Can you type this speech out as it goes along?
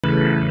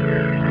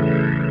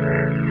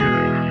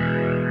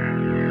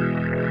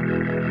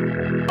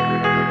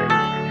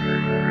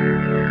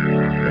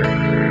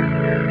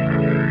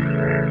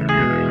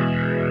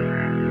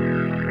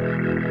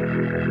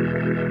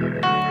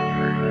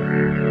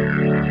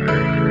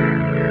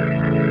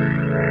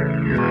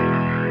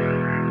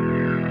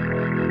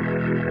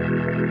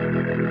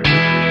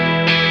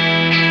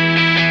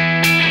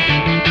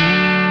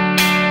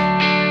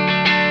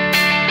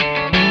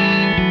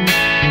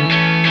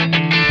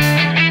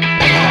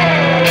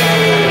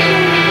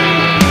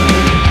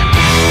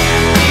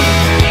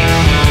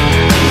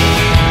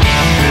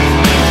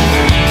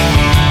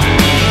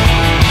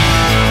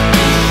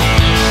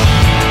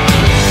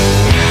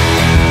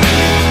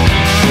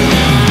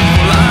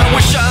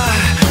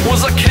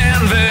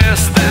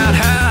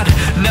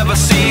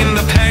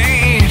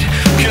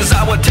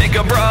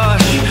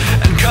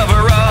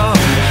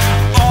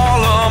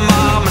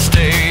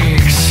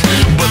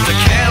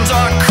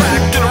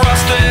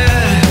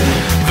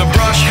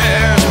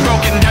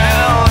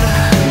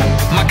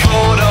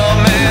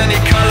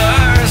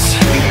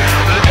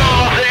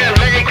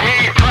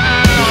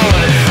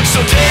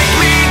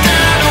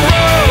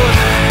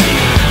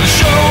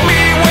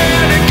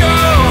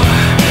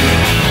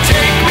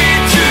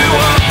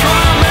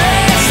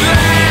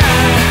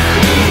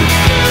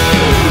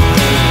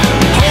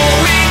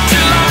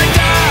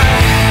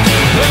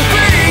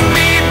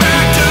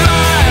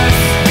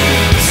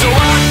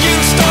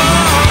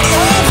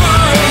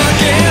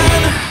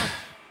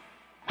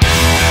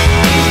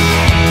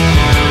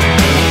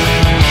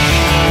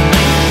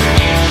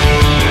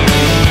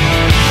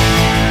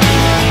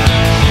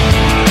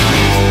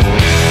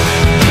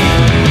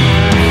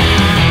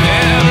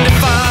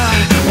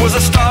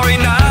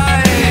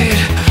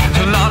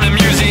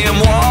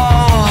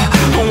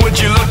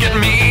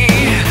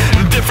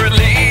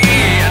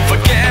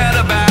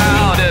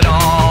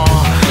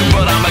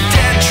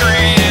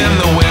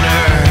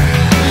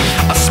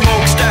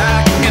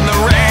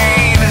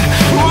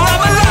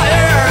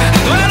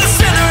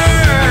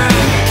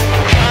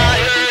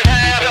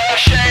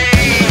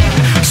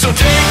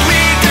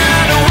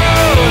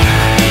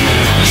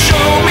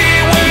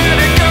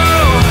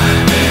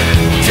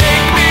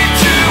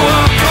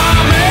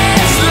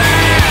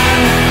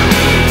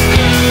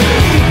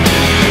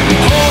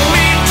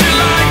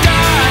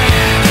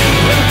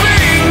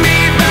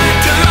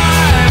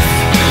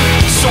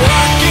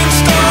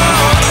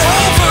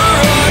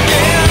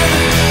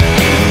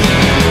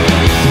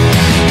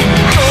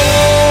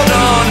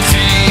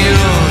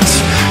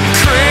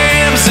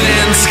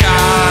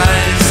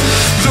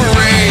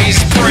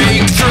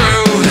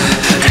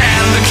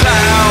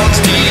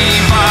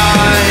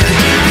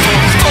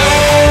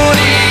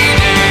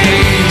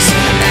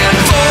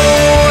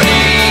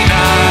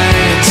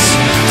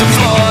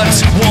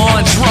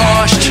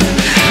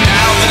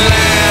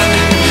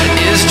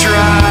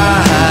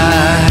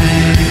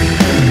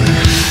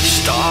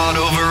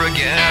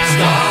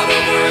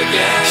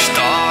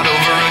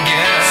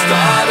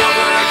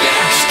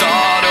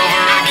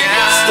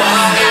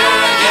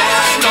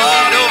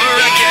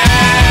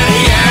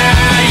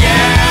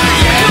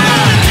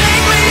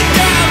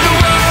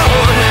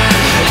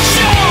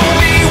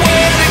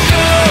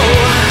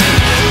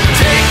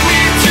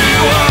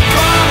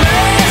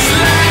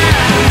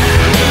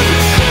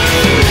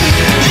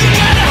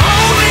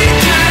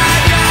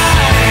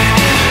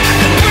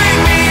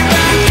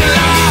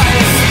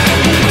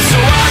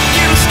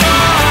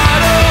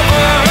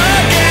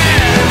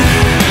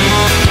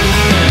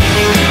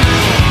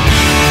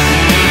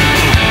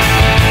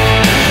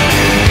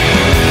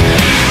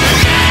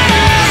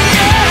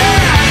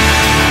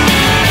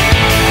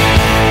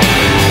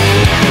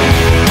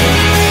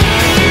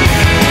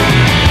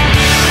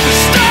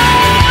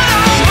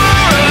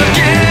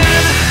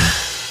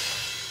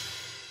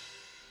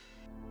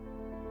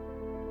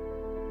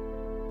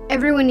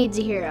Everyone needs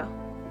a hero.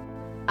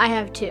 I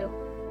have two.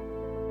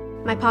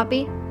 My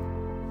papi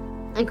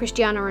and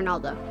Cristiano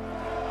Ronaldo.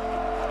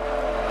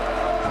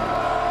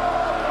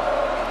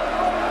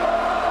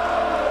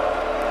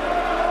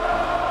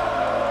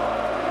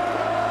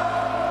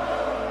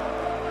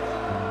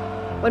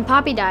 When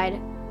papi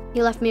died,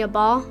 he left me a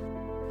ball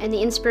and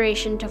the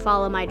inspiration to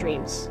follow my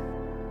dreams.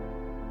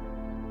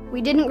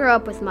 We didn't grow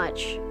up with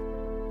much,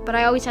 but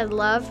I always had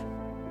love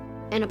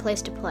and a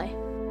place to play.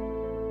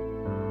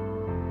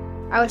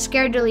 I was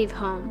scared to leave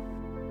home,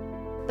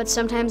 but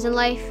sometimes in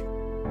life,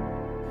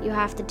 you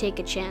have to take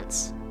a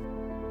chance.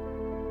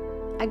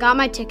 I got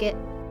my ticket,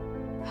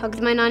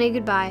 hugged my nanny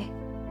goodbye,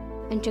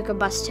 and took a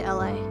bus to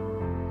LA.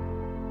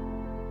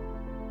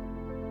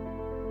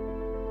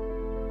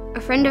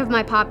 A friend of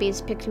my papi's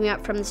picked me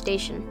up from the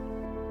station.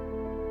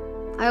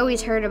 I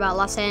always heard about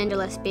Los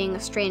Angeles being a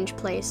strange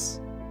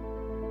place,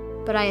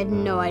 but I had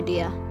no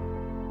idea.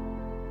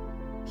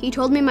 He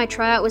told me my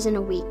tryout was in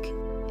a week,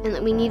 and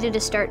that we needed to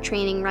start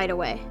training right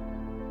away.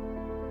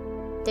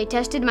 They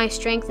tested my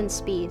strength and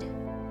speed.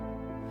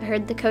 I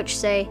heard the coach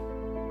say,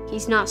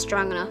 "He's not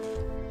strong enough."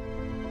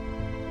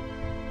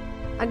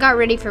 I got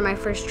ready for my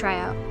first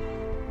tryout.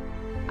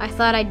 I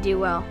thought I'd do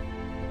well,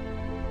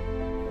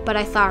 but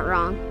I thought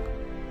wrong.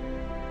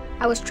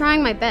 I was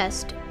trying my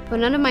best, but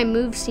none of my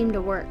moves seemed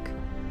to work.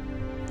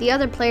 The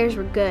other players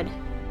were good,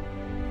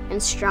 and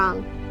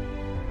strong,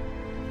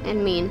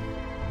 and mean.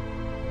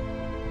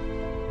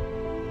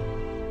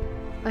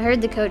 I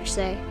heard the coach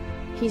say,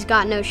 "He's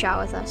got no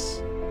shot with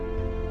us."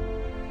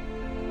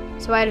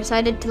 So I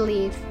decided to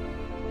leave,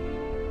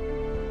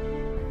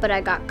 but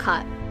I got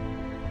caught.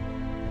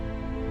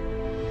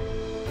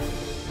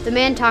 The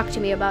man talked to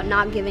me about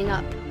not giving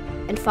up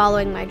and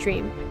following my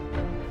dream.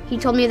 He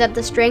told me that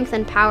the strength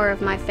and power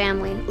of my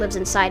family lives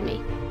inside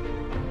me,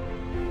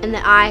 and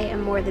that I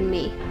am more than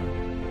me.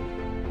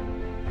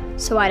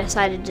 So I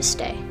decided to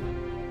stay.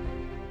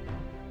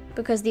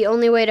 Because the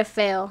only way to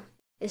fail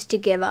is to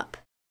give up.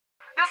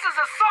 This is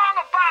a song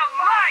about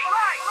life.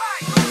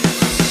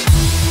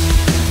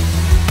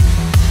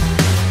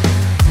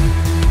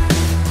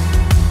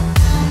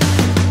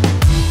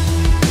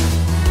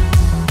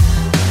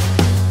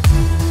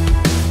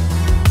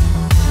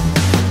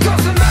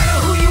 Doesn't matter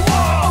who you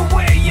are or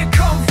where you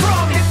come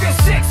from. If you're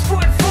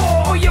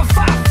 6'4" or you're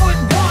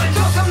 5'1",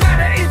 doesn't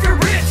matter if you're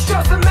rich,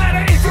 doesn't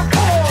matter if you're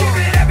poor. Give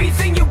it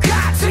everything you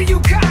got till you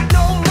got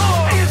no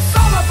more. It's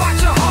all about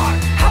your heart.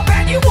 How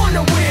bad you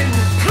wanna win?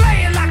 Play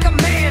it like a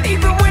man,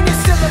 even when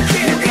you're still a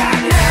kid. You got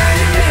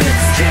 90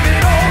 minutes, give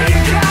it all you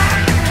got.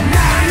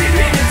 90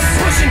 minutes,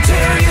 push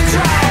until you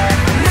drop.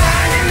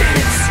 90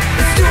 minutes,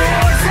 it's do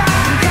or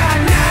die. You got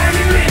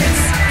 90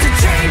 minutes to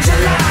change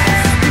your life.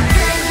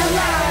 Change your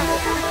life.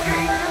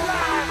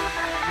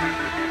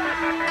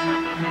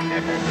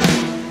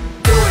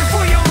 Do it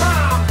for your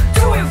mom,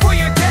 do it for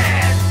your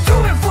dad, do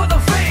it for the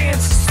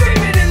fans,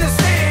 scream it in the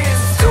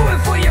stands. Do it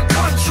for your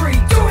country,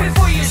 do it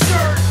for your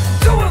shirt,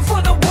 do it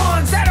for the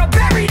ones that are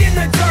buried in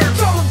the dirt.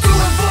 Don't do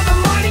it for the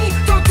money,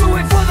 don't do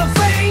it for the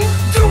fame,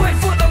 do it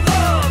for the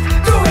love,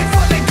 do it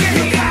for the game.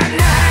 You got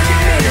 90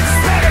 minutes,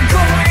 better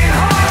go in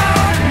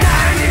hard.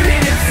 90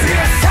 minutes,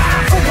 it's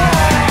time for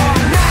war.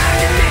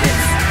 90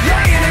 minutes,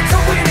 you're in it to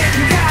win it.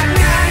 You got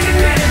 90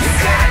 minutes, you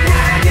got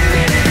 90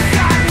 minutes, you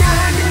got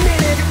 90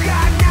 minutes, you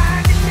got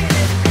 90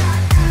 minutes.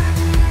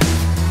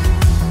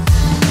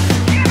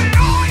 Give it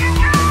all you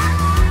got.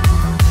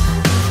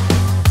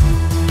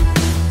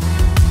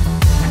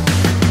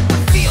 The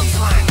field's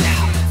lined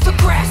out, the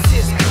grass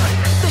is cut,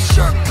 the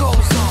shirt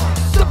goes on,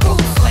 the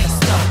boots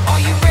laced up. Are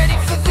you ready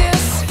for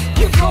this?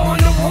 You're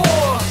going to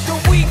war. The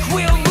weak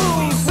will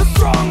lose, the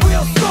strong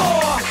will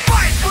soar.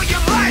 Fight for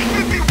your life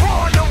if you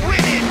want to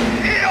win it.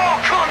 It all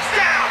comes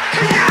down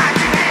to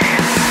 90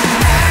 minutes.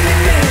 90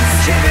 minutes,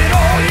 give it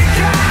all you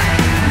got.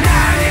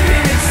 90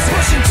 minutes,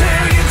 push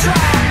until you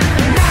drop.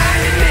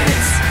 90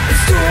 minutes,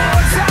 it's do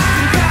or die.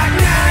 You got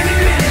 90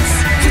 minutes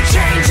to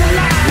change your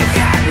life. You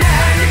got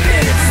 90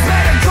 minutes,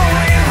 better go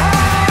in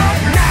hard.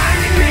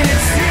 90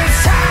 minutes, it's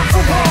time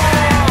for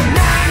war.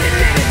 90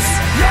 minutes,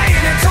 you're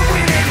in it to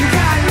win it. You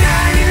got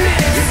 90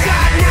 minutes, you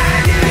got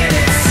 90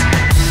 minutes.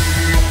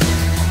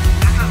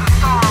 This is a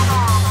song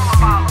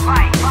about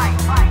life.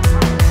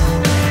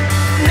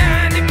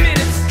 90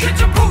 minutes, get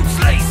your boots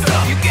laced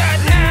up. You got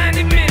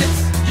 90 minutes,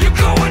 you're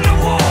going to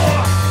war.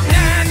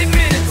 90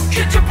 minutes,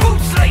 get your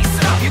boots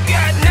laced up. You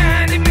got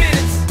 90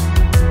 minutes.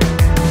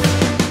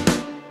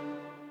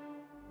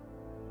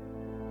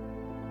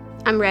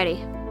 I'm ready.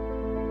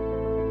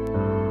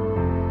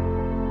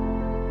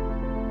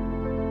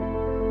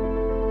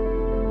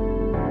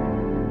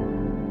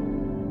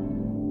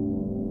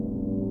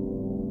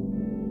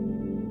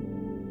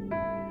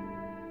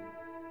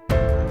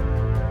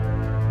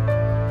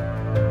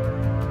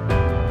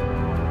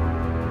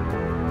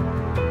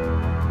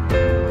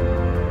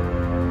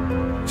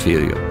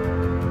 Feel you.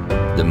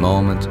 The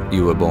moment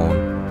you were born,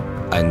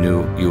 I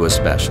knew you were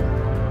special.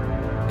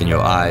 In your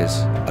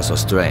eyes, I saw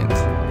strength.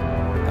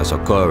 I saw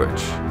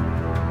courage.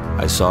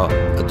 I saw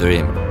a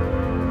dream.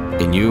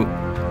 In you,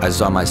 I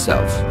saw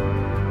myself.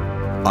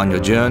 On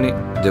your journey,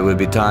 there will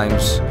be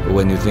times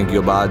when you think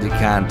your body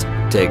can't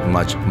take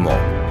much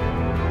more.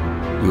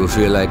 You will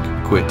feel like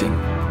quitting,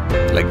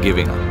 like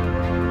giving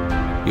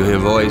up. You hear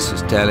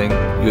voices telling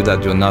you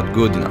that you're not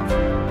good enough,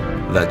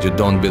 that you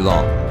don't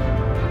belong.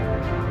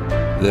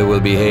 There will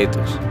be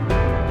haters,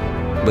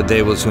 but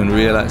they will soon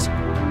realize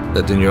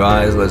that in your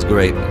eyes lies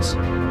greatness.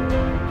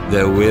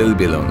 There will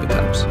be lonely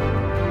times,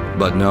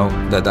 but know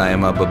that I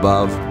am up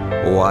above,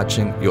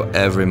 watching your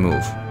every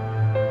move.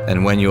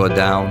 And when you are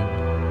down,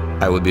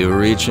 I will be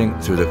reaching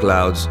through the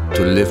clouds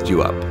to lift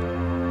you up.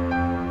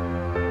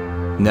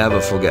 Never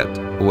forget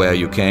where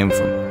you came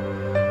from.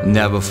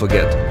 Never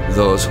forget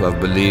those who have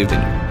believed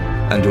in you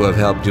and who have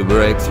helped you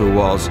break through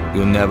walls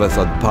you never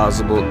thought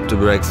possible to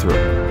break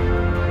through.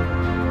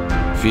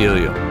 Feel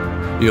you.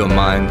 Your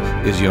mind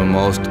is your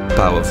most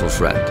powerful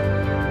friend.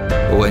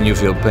 When you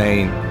feel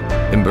pain,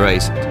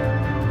 embrace it.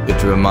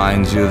 It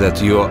reminds you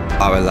that you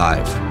are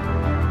alive.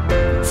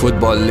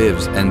 Football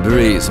lives and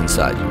breathes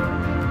inside you,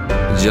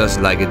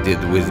 just like it did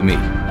with me.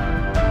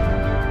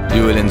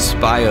 You will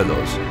inspire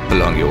those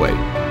along your way.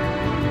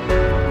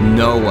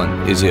 No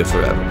one is here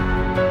forever,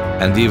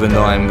 and even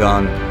though I'm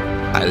gone,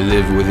 I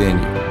live within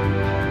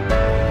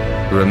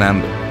you.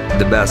 Remember,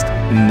 the best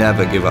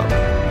never give up.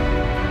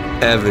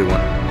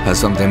 Everyone has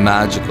something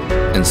magical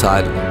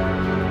inside of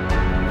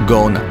them.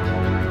 Go now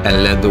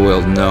and let the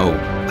world know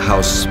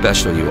how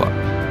special you are.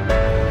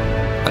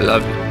 I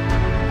love you,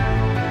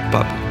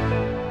 Papi.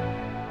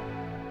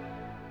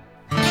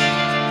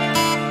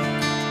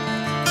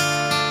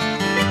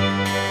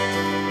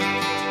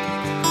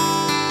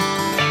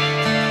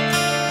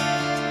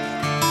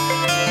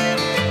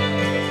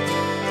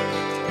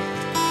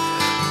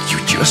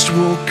 Just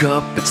woke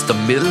up, it's the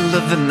middle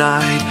of the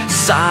night,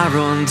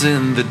 sirens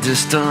in the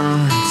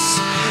distance.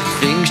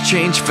 Things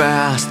change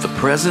fast, the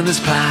present is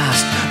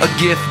past, a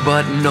gift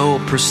but no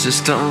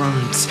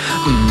persistence.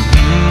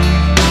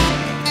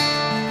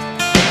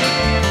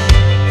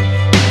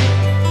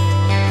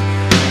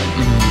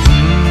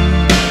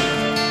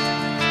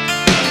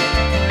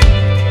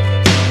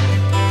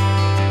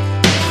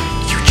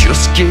 You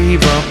just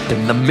gave up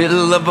in the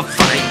middle of a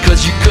fight,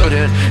 'cause you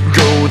couldn't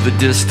go the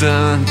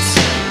distance.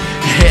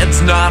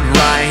 Head's not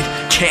right,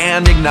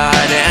 can't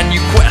ignite, and you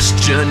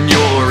question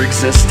your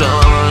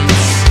existence.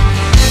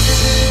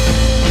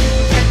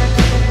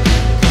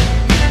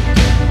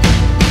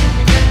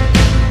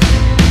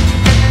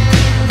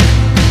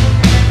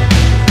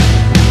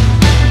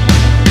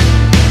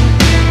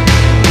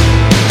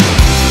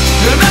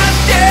 And I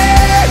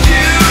dare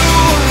you,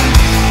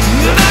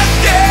 and I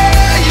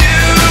dare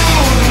you,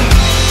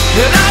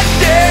 and I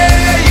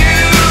dare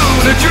you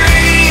to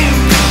dream.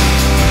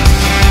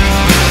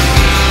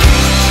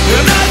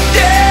 And I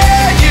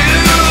dare you,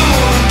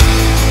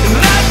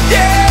 and I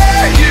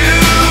dare you,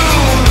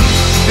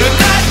 and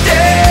I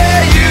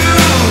dare you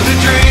to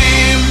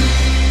dream.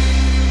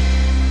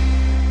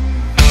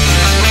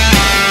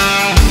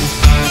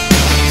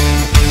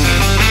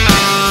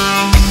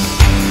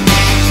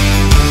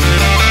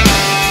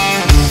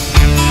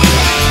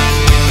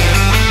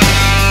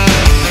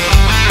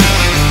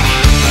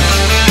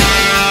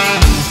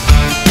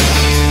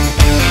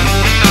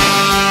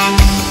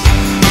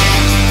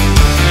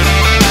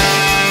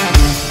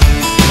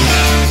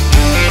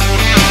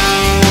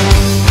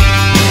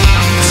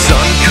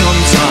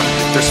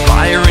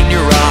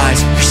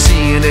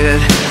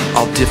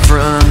 All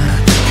different,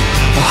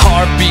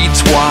 heart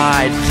beats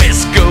wide,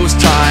 fist goes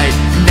tight.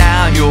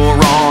 Now you're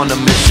on a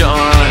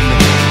mission.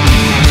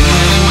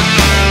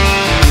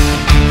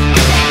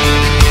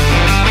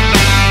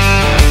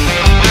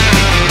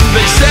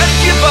 They said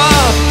give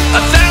up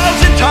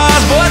 1,000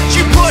 times, but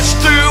you pushed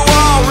through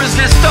all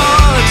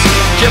resistance.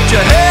 Kept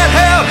your head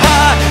held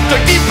high,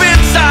 dug deep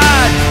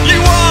inside. You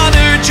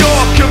honored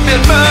your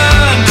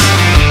commitment.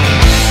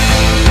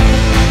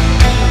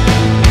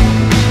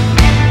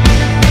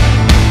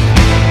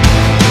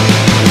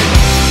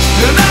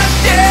 And I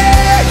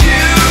dare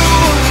you,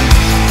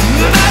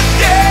 and I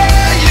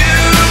dare you,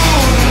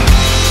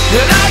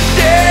 and I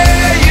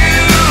dare you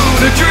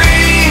to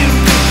dream.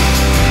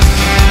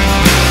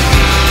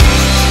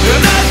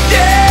 And I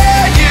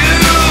dare you,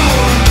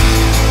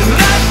 and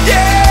I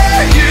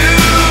dare you,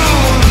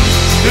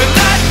 and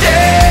I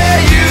dare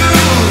you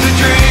to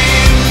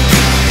dream.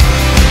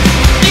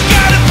 You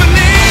gotta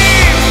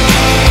believe.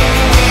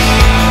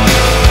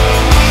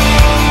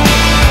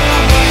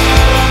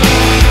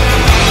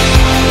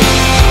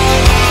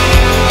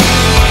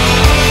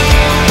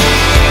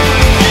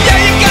 Yeah,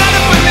 you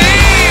gotta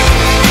believe.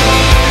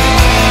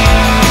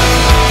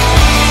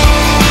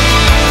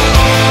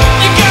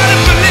 You gotta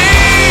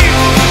believe.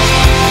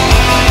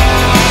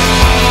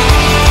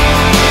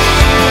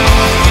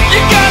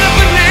 You gotta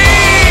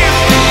believe.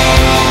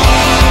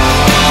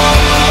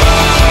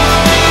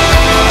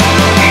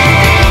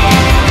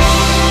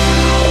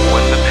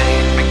 When the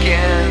pain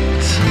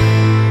begins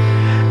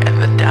and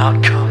the doubt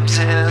comes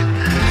in,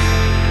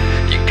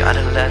 you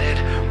gotta let it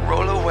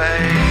roll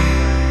away.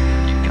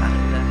 You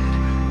gotta let it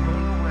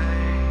roll away.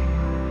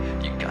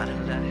 You gotta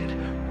let it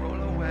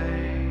roll away.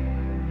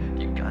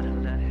 You gotta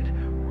let it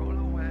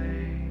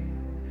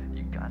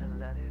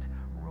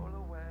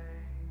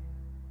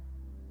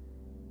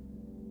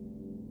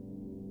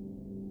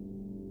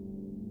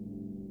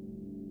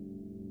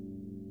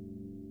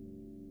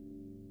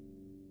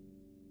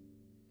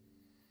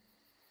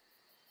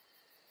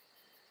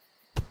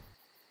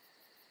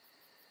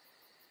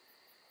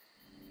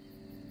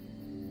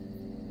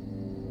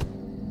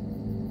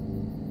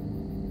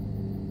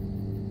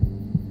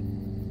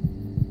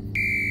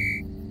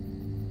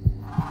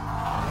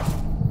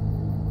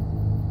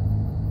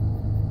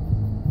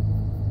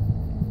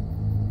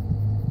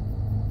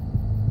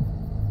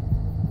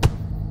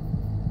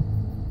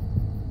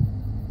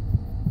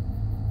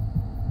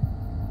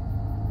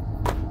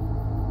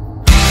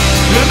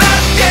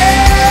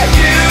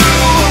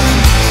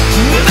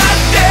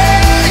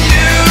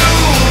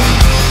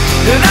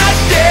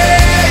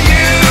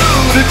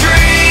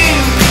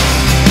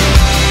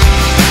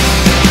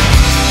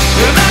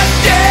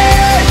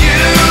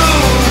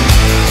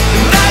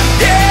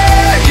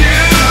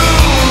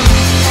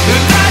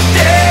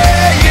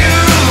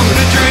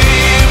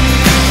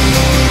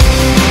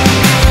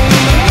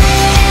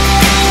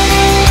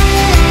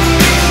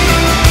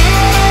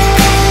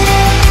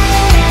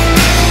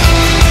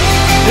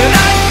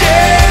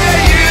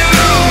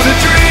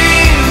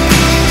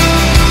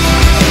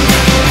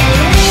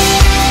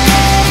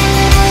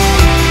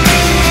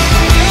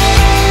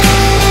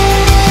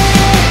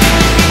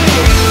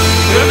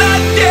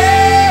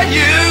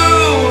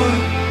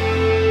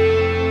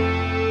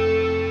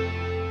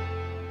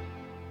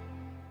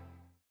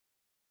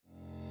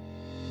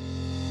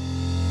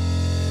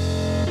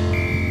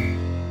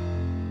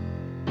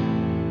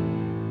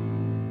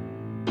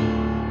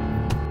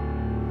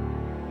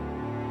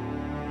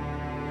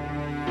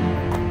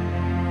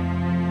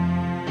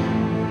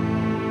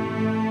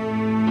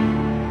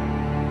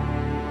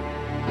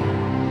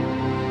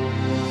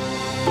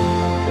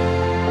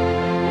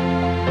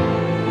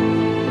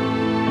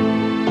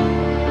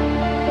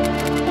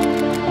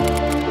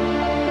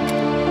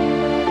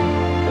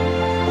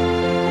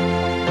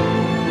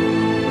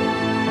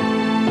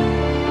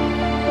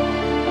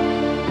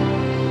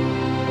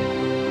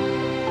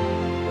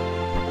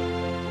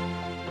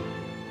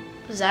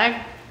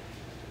Zag?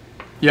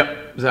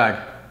 Yep, Zag,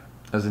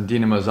 as in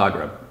Dinamo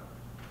Zagreb.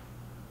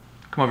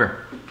 Come over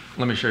here.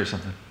 Let me show you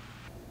something.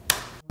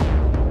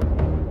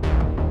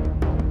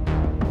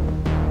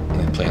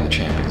 They play in the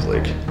Champions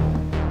League.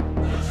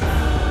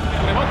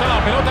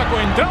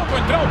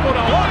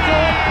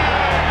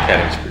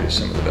 Academy's produced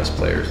some of the best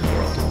players in the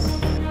world.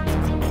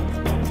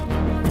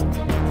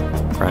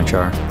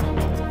 Kranchar.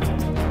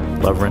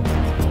 Lovren.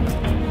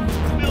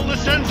 Milner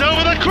sends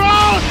over the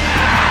cross!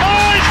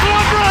 Oh, it's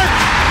Lovren!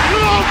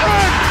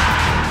 Lovren!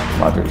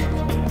 Modric.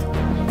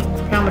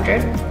 Real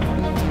Madrid?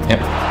 Yep.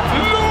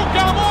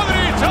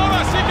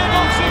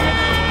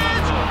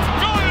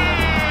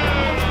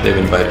 They've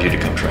invited you to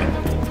come train.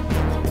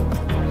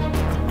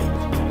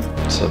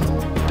 It's a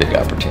big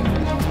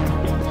opportunity.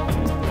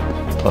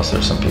 Plus,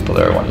 there's some people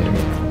there I want you to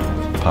meet.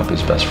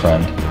 Poppy's best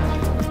friend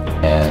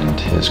and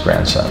his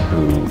grandson,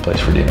 who plays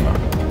for Dinamo.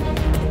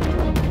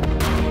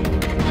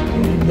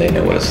 They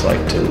know what it's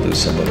like to lose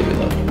somebody we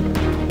love.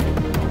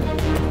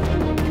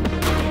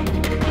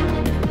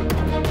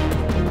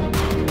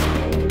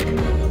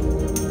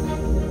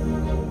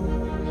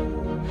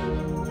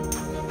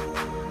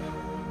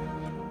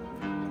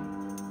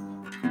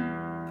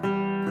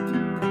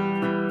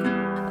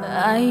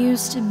 I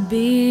used to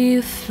be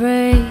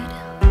afraid.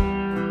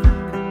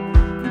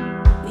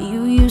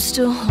 You used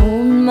to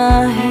hold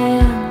my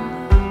hand.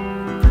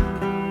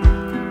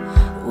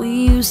 We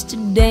used to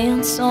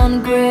dance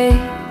on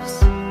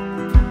graves.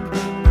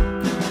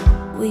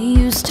 We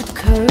used to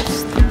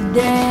curse the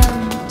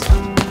damned.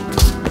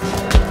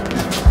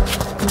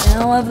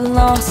 Now I've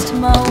lost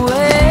my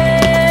way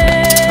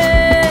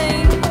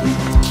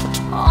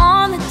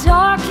on the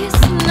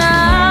darkest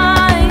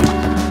night.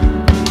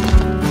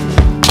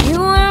 You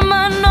were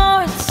my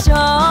North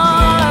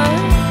Star.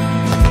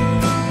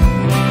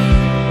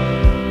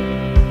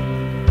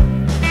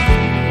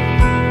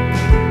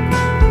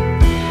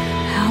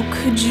 How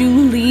could you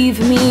leave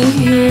me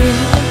here,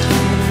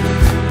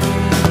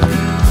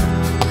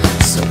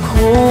 so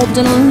cold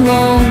and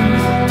alone?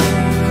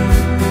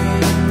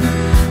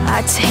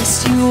 I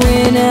taste you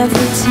in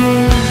every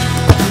tear.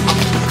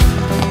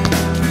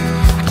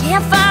 I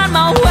can't find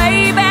my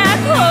way back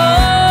home.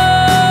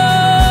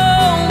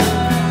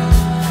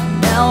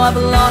 Now I've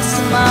lost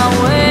my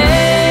way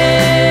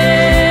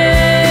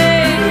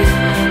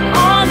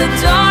on the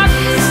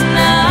darkest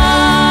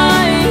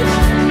night.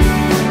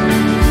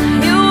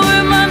 You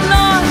were my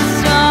North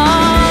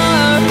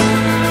Star.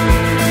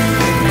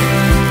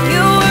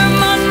 You were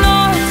my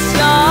North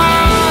Star.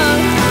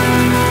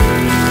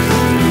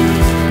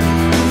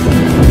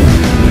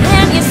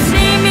 Can you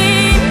see me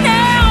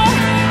now?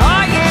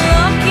 Are you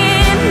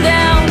looking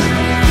down?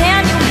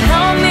 Can you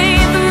help me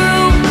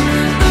through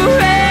the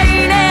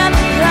rain and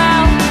the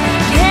cloud?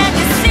 Can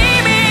you see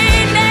me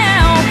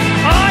now?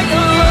 Are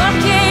you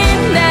looking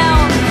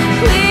down?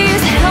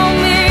 Please help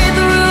me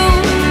through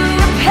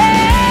the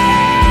pain.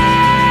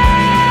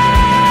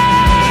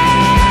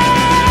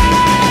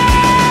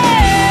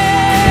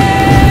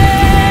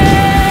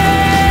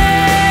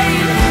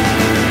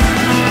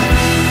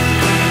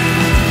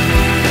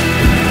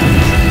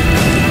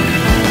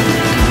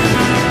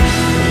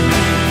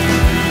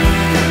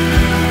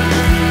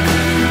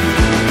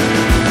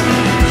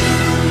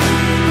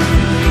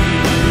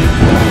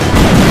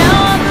 Now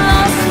I've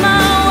lost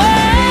my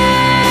way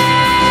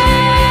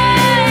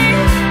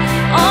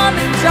on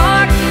the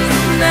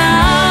darkest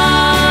night.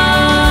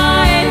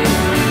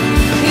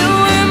 You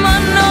were my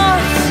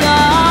North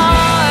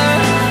Star.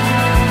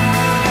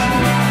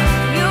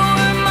 You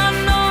were my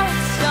North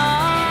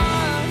Star.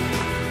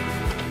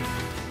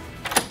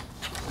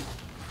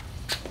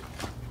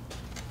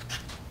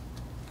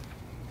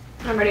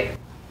 I'm ready.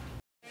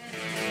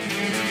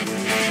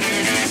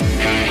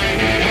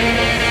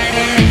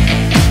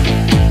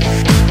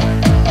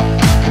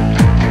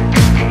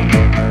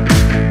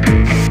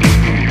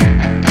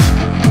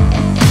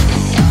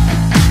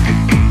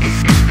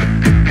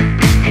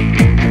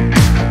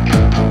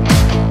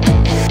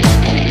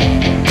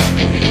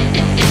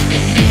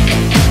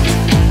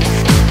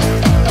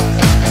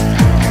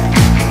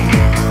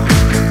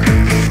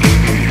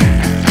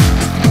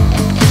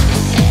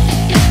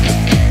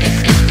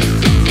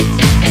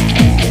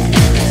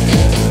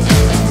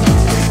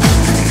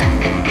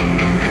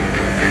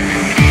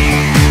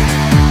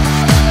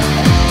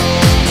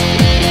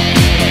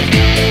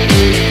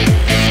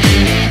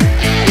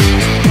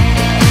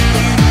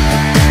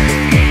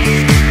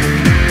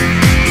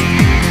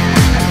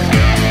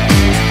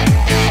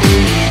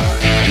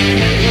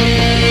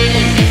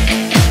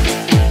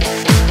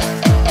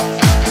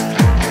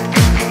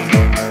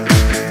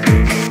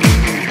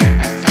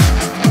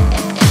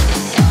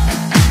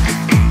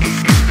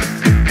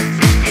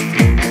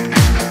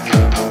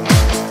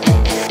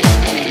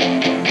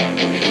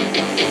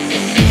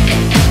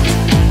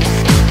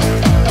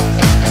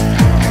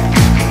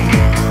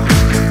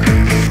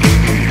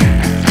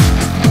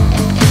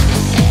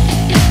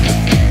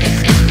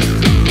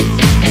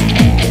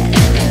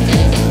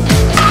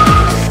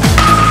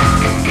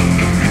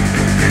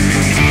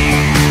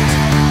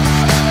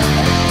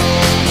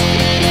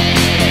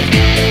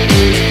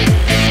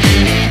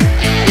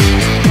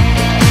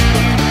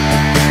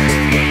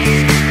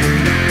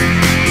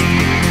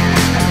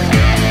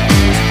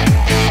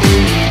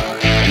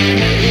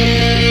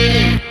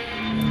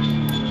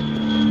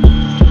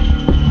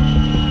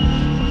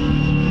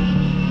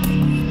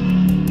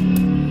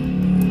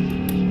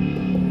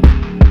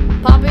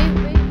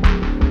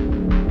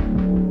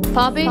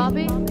 Poppy?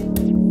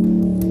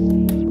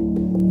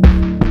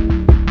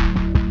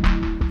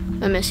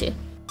 I miss you.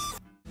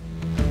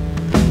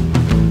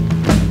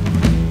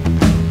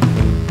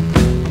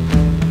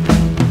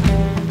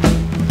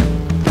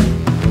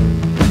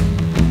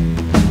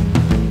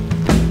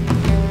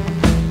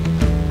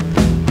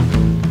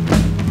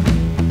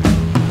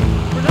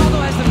 Ronaldo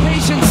has the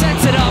patience,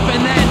 sets it up,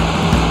 and then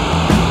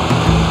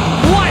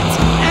what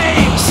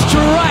a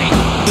strike!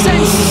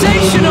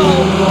 Sensational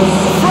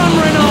from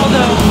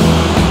Ronaldo.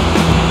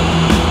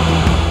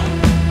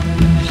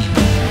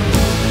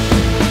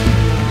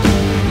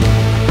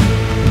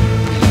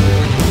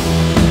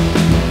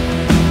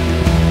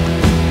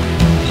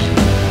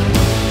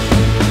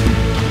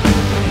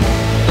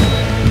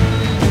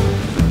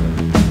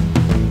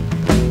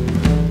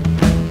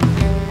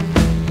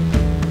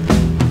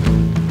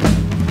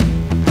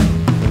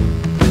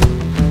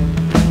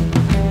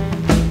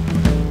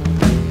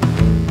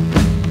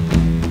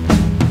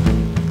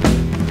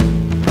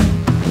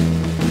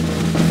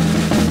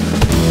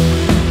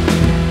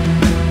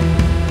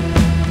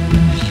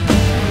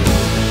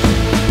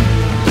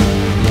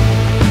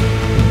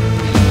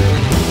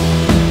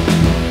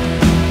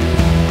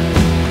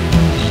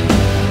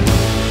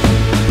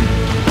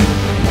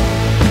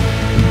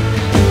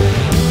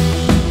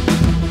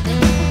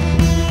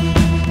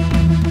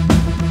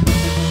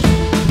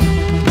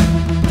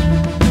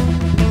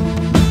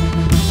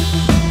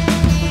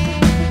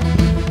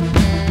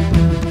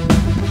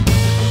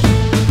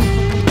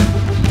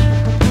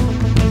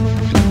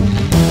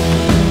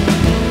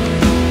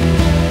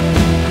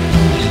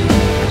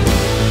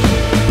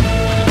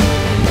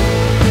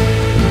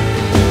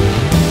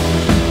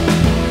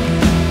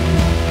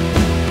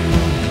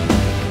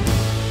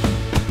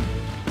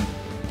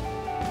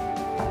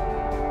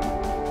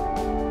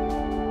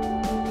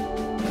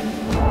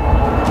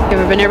 You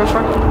ever been here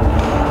before?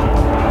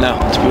 No,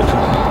 it's beautiful.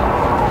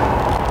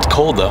 It's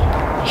cold though.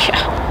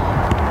 Yeah.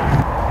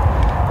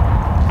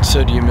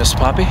 So do you miss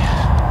Poppy?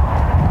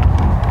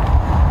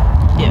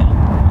 Yeah.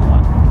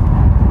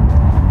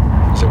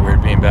 Is it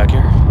weird being back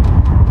here?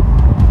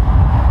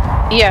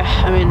 Yeah,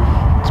 I mean,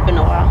 it's been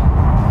a while.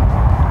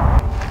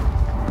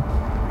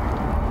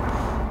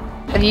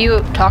 Have you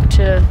talked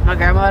to my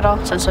grandma at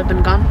all since I've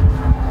been gone?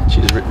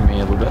 She's written me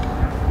a little bit.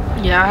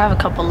 Yeah, I have a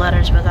couple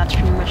letters, but that's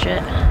pretty much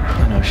it.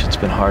 I know it's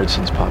been hard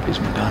since Poppy's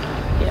been gone.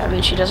 Yeah, I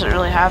mean, she doesn't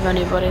really have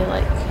anybody,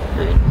 like,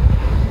 I mean,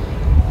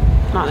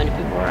 not many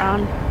people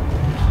around.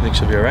 Think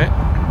she'll be alright?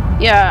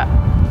 Yeah,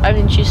 I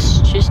mean,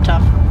 she's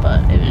tough, but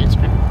I mean, it's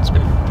been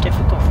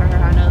difficult for her,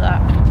 I know that.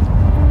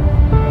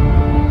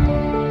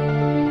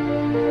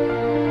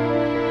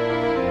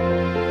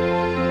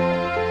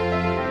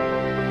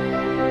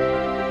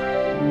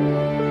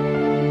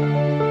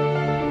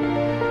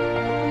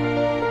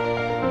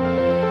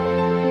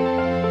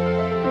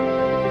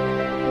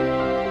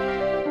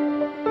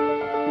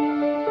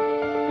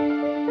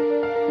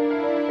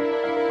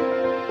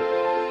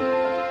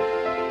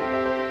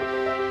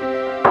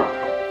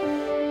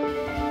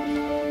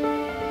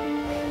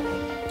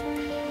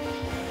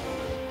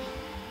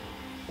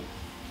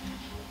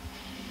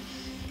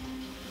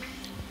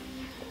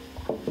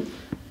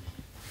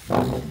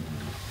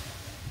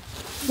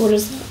 What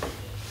is that?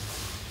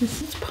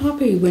 This is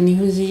Poppy when he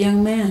was a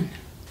young man.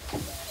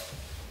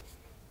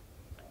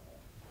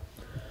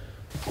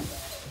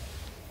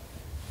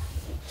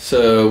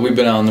 So we've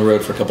been out on the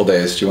road for a couple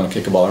days. Do you want to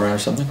kick a ball around or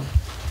something?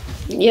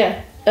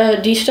 Yeah.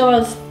 Do you still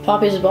have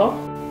Poppy's ball?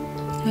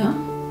 Yeah?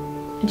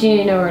 Do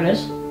you know where it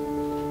is?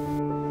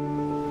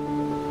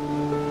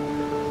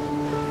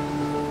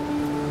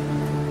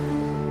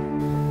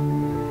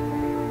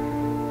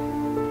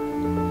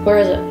 Where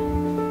is it?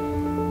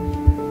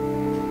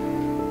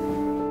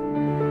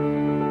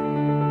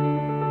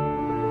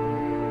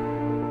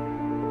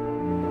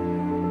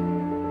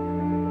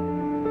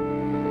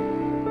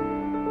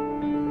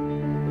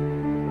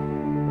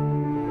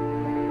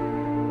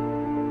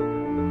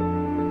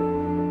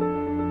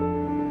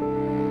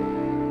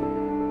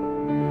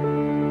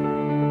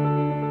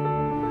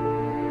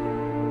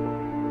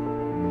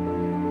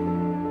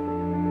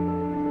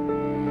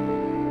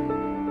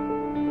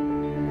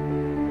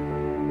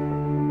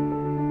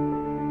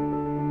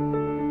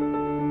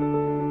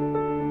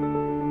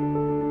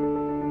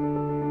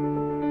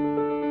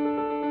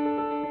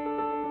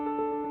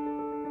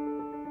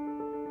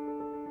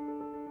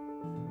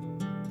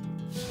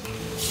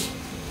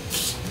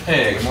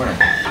 Hey, good morning.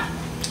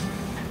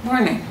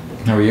 Morning.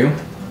 How are you?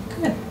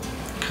 Good.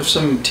 Have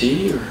some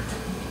tea or?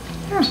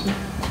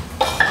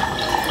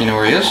 Yeah. You know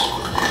where he is?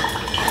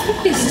 I think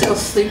he's still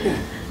sleeping.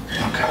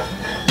 Okay.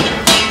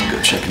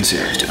 Go check and see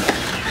how he's doing.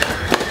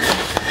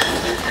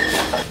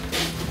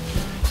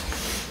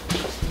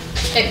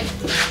 Hey,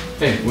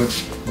 Hey, what's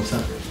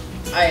that?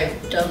 I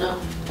don't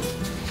know.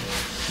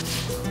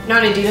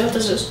 Nani, do you know what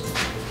this is?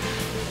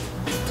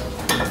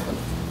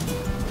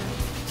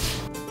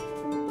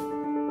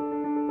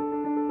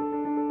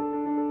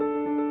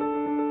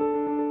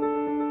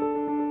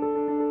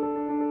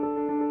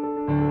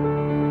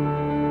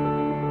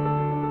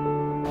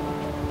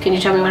 Can you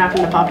tell me what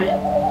happened to Poppy?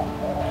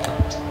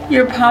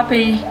 Your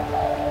Poppy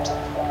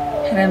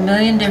had a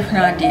million different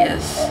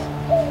ideas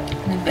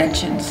and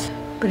inventions,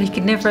 but he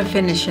could never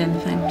finish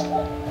anything.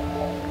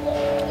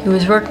 He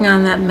was working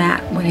on that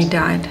mat when he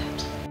died.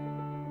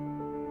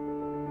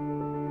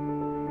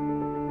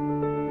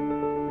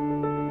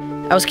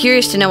 I was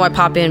curious to know why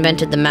Poppy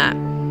invented the mat.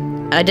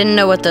 I didn't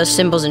know what those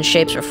symbols and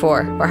shapes were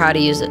for, or how to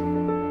use it.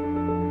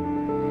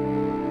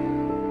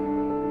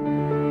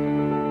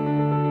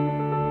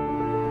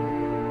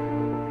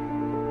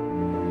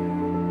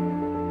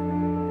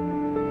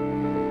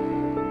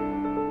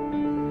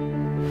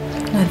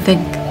 I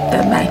think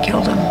that mat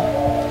killed him.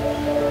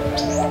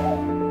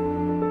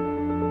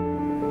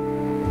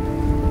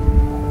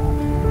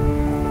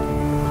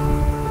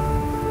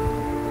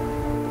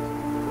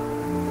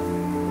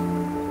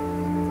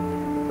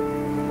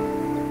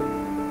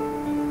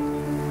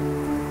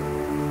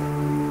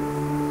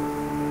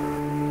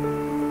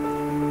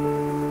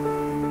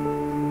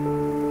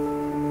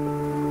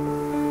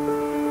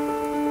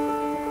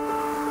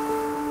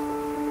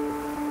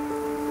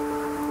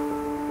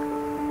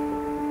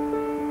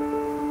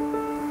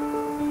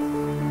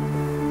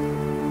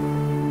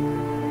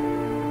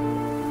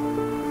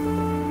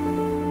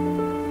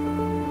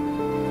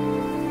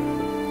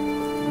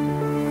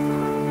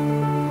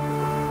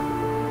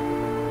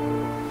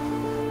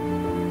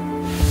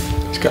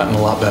 It's gotten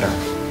a lot better.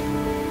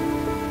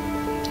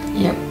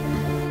 Yep.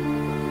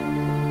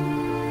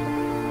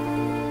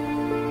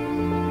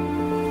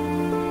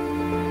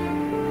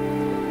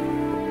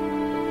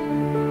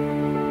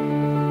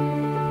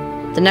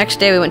 The next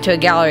day we went to a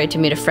gallery to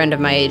meet a friend of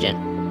my agent.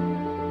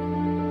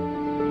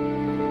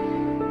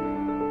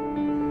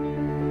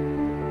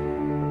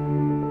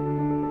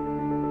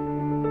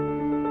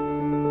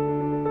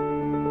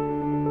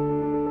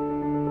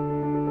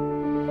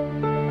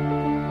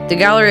 The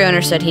gallery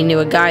owner said he knew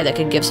a guy that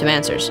could give some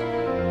answers.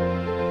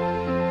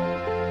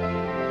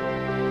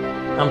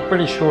 I'm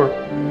pretty sure,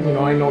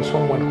 I know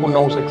someone who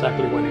knows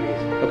exactly what it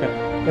is. Okay.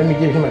 Let me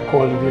give him a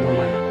call if you don't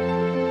mind.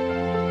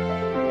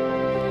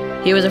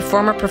 He was a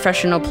former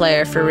professional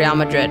player for Real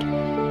Madrid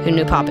who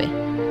knew Poppy.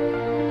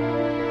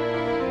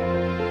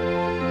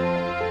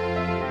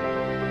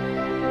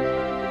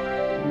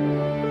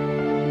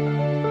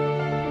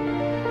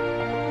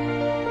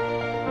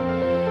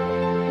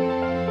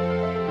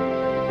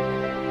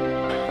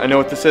 I know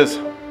what this is.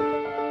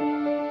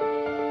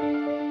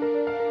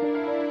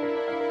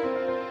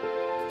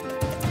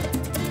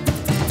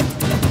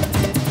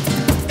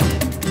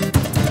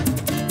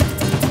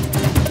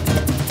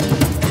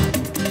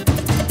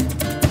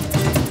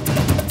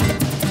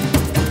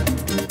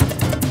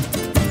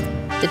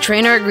 The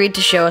trainer agreed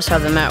to show us how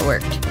the mat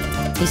worked.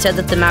 He said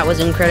that the mat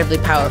was incredibly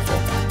powerful.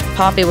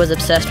 Poppy was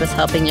obsessed with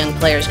helping young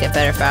players get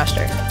better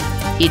faster.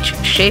 Each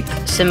shape,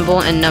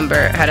 symbol, and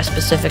number had a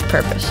specific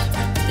purpose.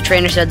 The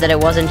trainer said that it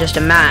wasn't just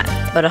a mat,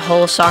 but a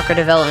whole soccer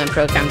development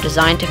program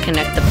designed to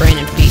connect the brain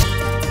and feet.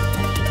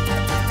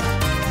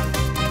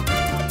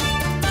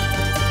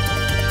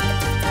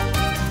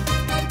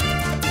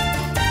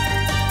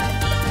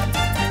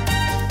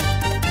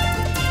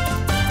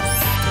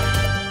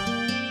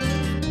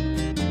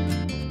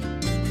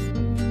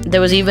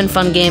 There was even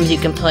fun games you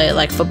can play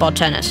like football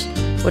tennis,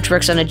 which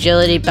works on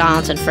agility,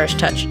 balance, and first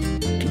touch,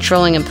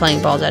 controlling and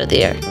playing balls out of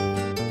the air.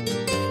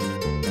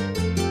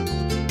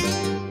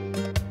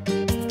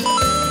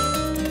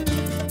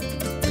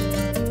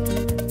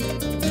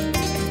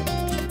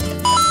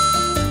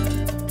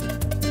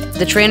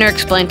 The trainer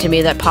explained to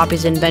me that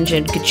Poppy's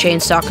invention could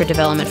change soccer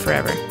development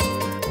forever.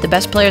 The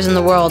best players in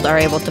the world are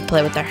able to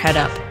play with their head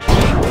up.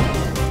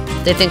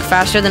 They think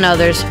faster than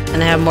others,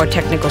 and they have more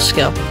technical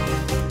skill.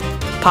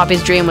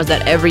 Poppy's dream was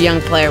that every young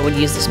player would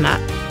use this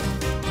mat.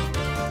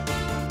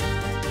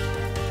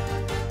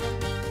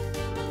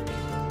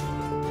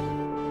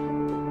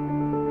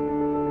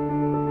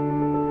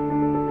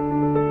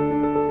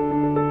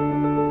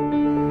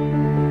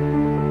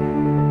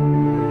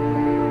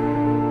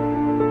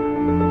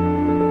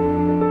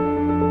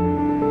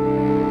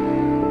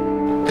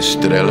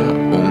 Estrella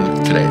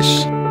 3,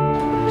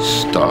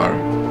 star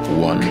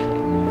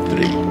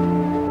 13.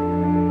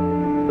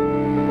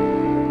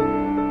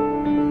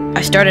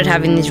 I started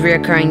having these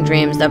reoccurring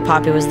dreams that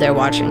Poppy was there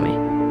watching me.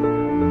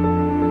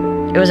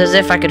 It was as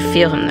if I could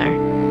feel him there.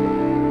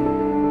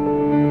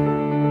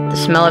 The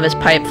smell of his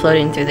pipe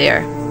floating through the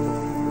air.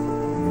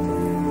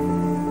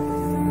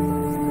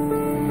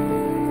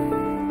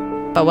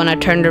 But when I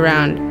turned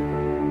around,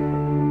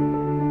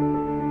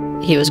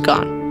 he was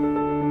gone.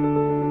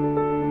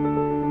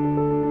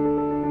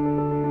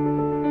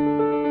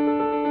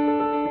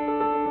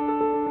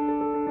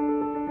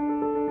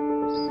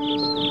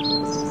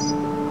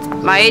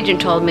 My agent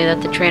told me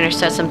that the trainer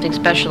set something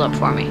special up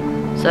for me,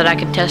 so that I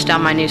could test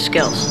out my new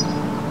skills.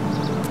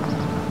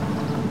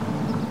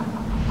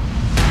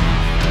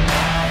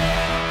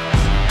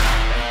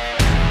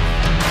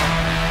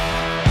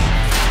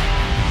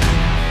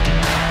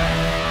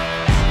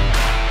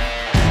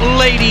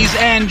 Ladies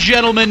and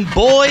gentlemen,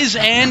 boys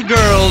and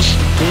girls,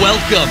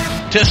 welcome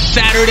to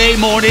Saturday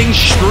morning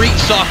street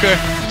soccer.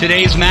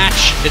 Today's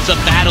match, it's a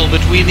battle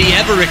between the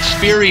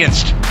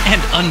ever-experienced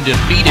and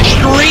undefeated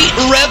Street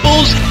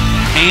Rebels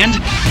and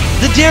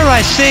the, dare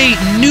I say,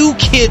 new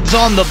kids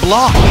on the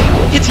block.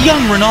 It's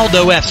young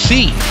Ronaldo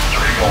FC. 3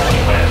 goals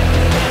win.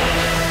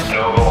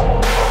 No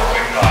goal for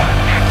week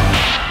 5.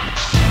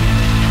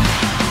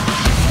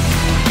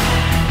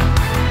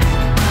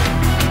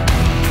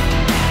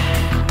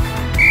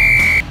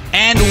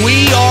 And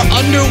we are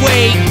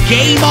underway,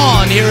 game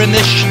on here in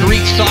this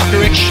street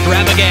soccer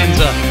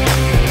extravaganza.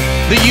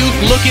 The youth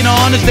looking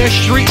on as their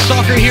street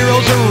soccer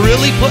heroes are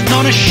really putting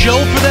on a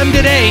show for them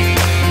today.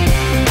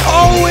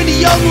 Oh, and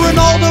young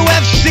Ronaldo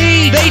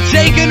FC, they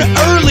take an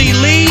early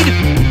lead.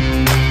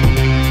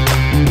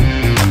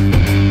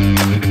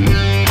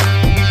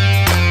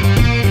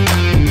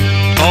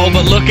 Oh,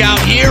 but look out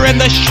here, and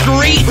the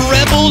Street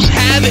Rebels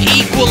have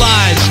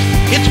equalized.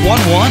 It's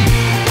 1-1.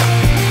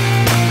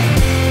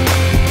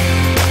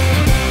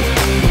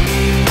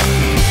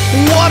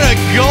 What a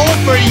goal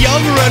for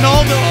young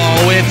Ronaldo.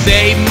 Oh, it's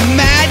a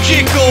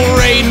magical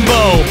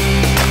rainbow.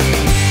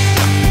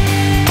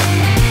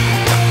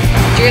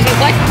 Do you guys want to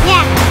play?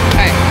 Yeah.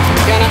 Alright,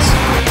 Jonas.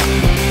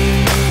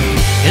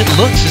 It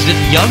looks as if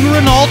young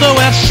Ronaldo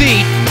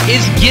FC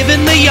is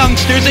giving the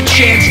youngsters a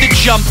chance to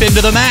jump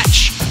into the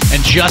match.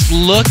 And just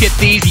look at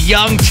these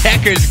young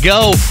techers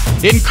go.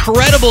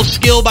 Incredible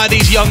skill by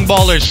these young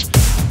ballers.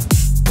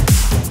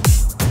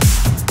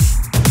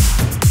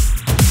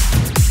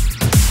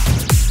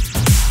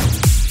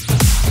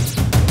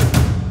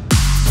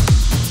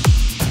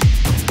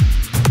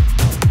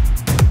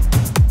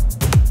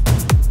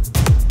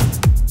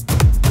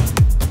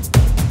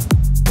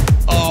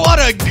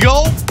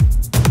 Go.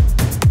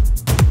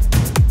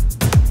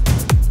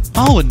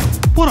 Oh, and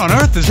what on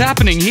earth is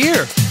happening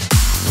here?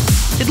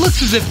 It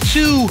looks as if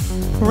two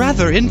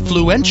rather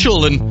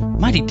influential and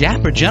mighty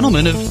dapper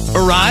gentlemen have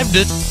arrived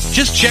to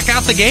just check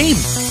out the game.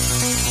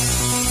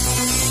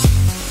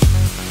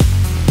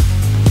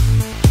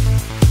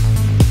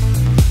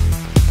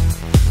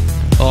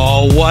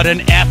 Oh, what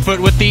an effort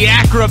with the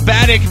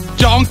acrobatic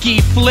donkey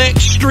flick.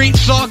 Street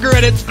soccer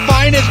at its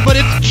finest, but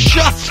it's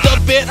just a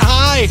bit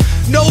high.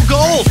 No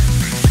goal.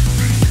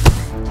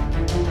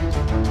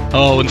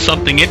 Oh, and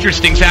something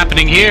interesting's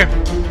happening here.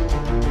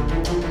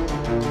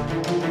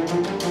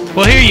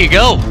 Well, here you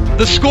go.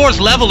 The score's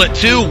level at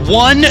 2.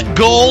 1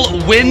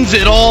 goal wins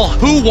it all.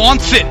 Who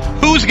wants it?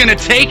 Who's gonna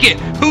take it?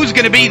 Who's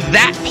gonna be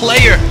that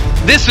player?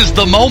 This is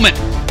the moment.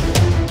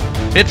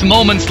 It's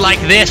moments like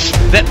this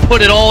that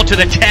put it all to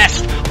the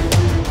test.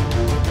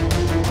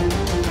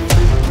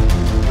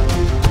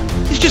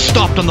 He's just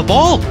stopped on the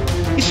ball.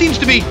 He seems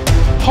to be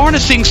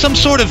harnessing some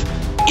sort of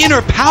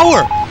inner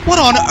power. What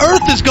on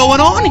earth is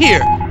going on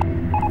here?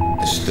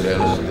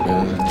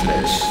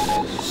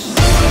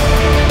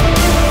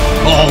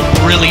 Oh,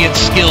 brilliant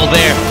skill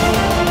there.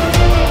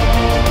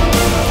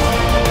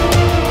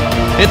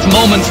 It's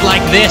moments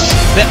like this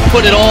that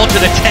put it all to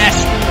the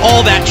test.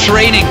 All that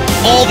training,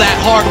 all that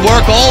hard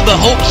work, all the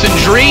hopes and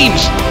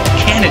dreams.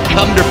 Can it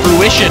come to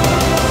fruition?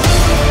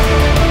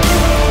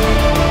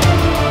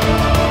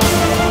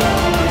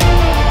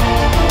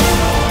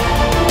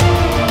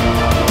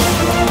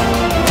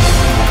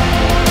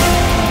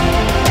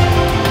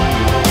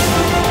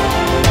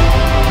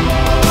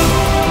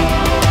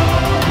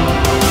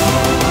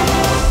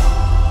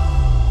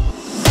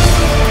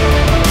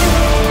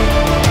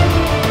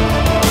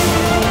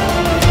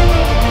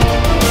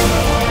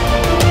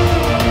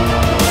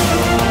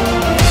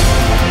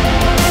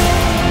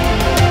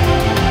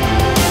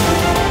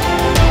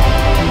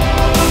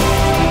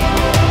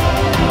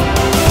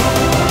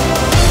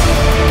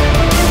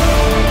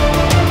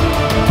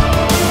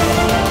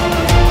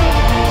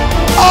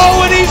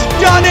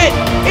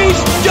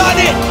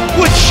 Done it!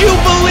 Would you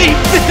believe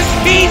this?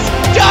 He's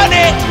done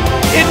it!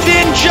 It's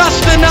in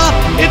just enough.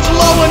 It's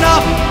low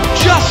enough.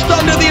 Just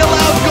under the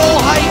allowed goal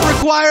height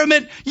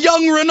requirement.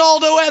 Young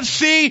Ronaldo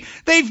FC,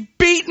 they've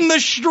beaten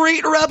the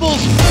Street Rebels.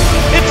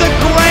 It's a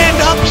grand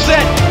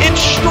upset. It's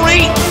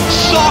street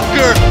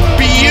soccer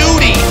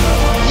beauty.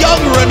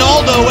 Young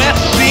Ronaldo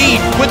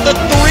FC with the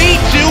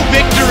 3-2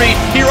 victory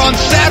here on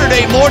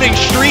Saturday morning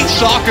street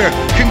soccer.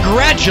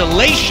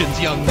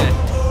 Congratulations, young men.